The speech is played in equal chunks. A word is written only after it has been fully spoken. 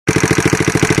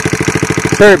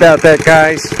Sorry about that,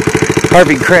 guys.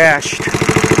 Harvey crashed.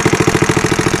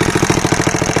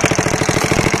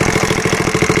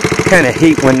 Kind of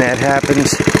hate when that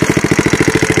happens.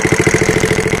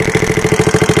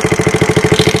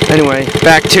 Anyway,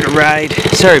 back to the ride.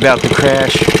 Sorry about the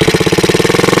crash.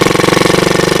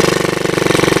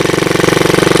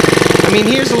 I mean,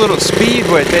 here's a little speed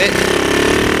with it.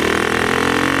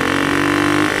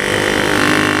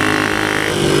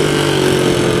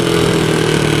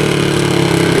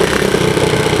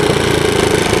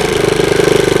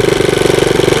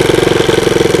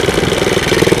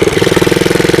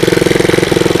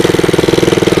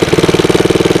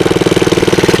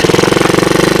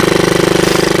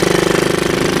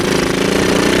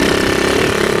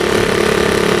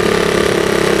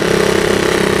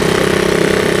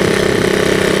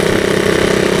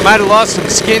 Might have lost some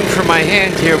skin from my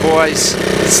hand here, boys.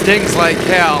 It stings like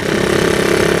hell.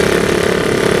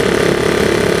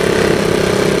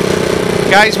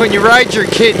 Guys, when you ride your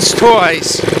kids'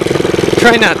 toys,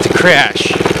 try not to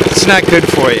crash. It's not good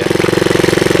for you.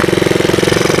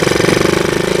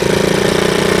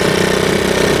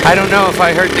 I don't know if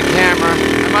I hurt the camera.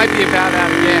 I might be about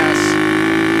out of gas.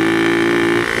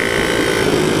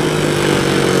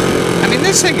 I mean,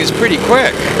 this thing is pretty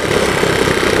quick.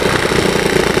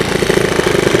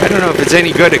 I don't know if it's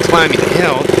any good at climbing a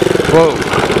hill. Whoa.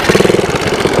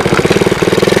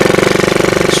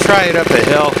 Let's try it up a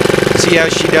hill. See how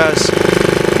she does.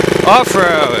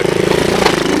 Off-road.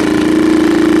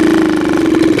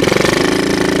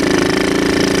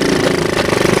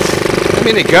 I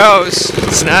mean, it goes.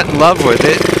 It's not in love with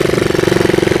it.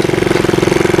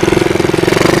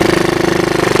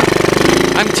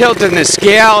 I'm tilting the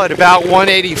scale at about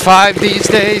 185 these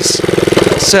days.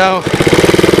 So,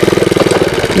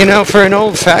 you know, for an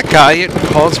old fat guy, it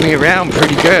hauls me around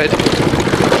pretty good.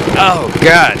 Oh,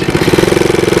 God.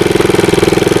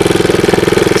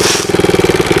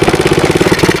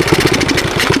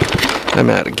 I'm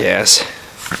out of gas.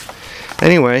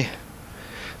 Anyway,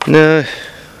 no,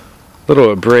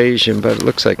 little abrasion, but it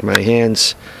looks like my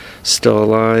hand's still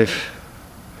alive.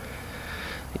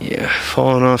 Yeah,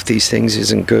 falling off these things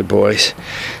isn't good, boys.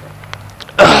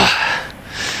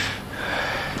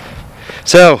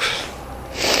 So,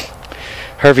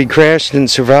 Harvey crashed and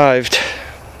survived.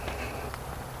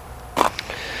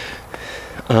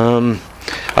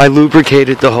 I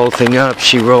lubricated the whole thing up.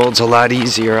 She rolls a lot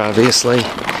easier, obviously.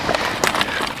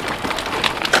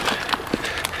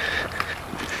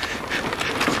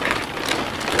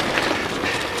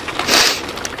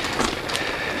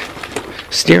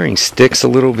 Steering sticks a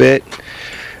little bit,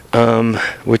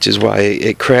 which is why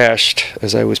it crashed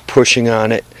as I was pushing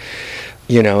on it.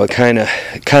 You know, it kind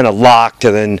of locked,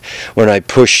 and then when I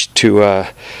pushed to,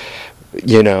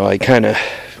 you know, I kind of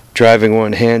driving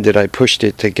one-handed, I pushed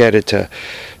it to get it to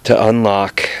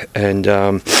unlock, and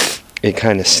it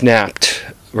kind of snapped,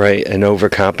 right, and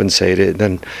overcompensated.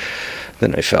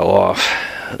 Then I fell off.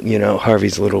 You know,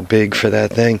 Harvey's a little big for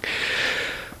that thing.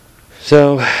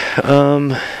 So,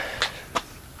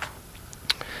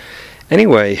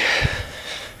 anyway.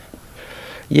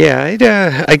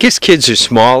 Yeah, I guess kids are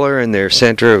smaller and their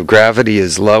center of gravity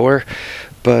is lower,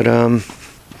 but I'd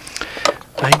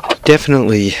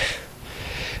definitely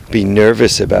be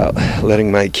nervous about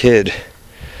letting my kid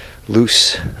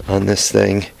loose on this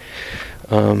thing.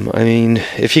 I mean,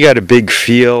 if you got a big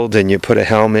field and you put a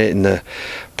helmet and the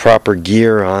proper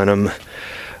gear on them,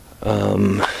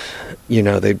 you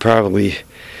know, they'd probably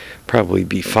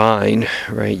be fine,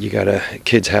 right?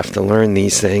 Kids have to learn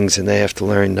these things, and they have to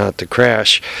learn not to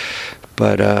crash.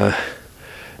 But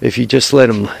if you just let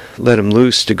them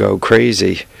loose to go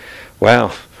crazy,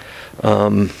 wow,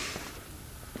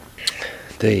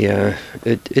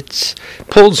 it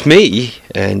pulls me,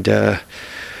 and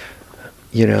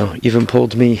you know, even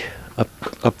pulled me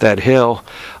up that hill.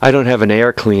 I don't have an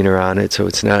air cleaner on it, so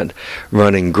it's not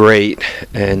running great.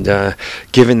 And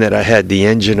given that I had the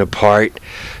engine apart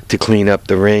to clean up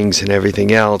the rings and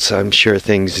everything else, I'm sure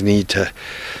things need to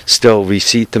still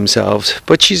reseat themselves.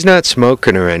 But she's not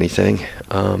smoking or anything.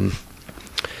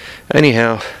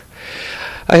 Anyhow,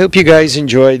 I hope you guys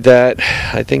enjoyed that.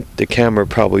 I think the camera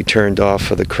probably turned off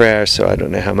for the crash, so I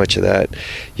don't know how much of that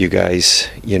you guys,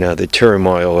 you know, the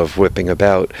turmoil of whipping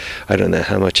about, I don't know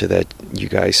how much of that you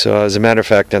guys saw. As a matter of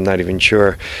fact, I'm not even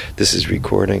sure this is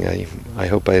recording. I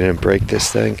hope I didn't break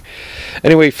this thing.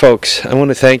 Anyway, folks, I want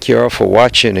to thank you all for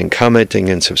watching and commenting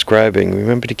and subscribing.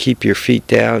 Remember to keep your feet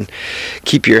down,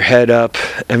 keep your head up,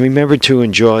 and remember to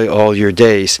enjoy all your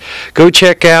days. Go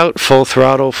check out Full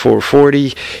Throttle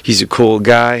 440. He's a cool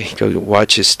guy. Go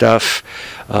watch his stuff.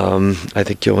 I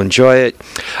think you'll enjoy it.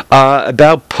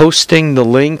 About posting the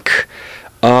link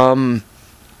I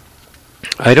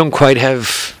don't quite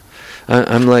have.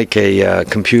 I'm like a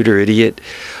computer idiot,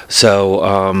 so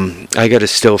I got to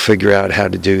still figure out how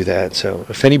to do that. So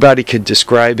if anybody could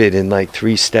describe it in like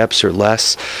 3 steps or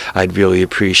less, I'd really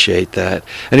appreciate that.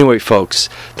 Anyway, folks,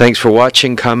 thanks for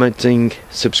watching, commenting,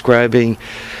 subscribing.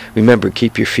 Remember,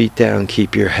 keep your feet down,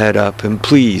 keep your head up, and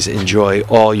please enjoy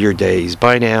all your days.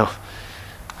 Bye now.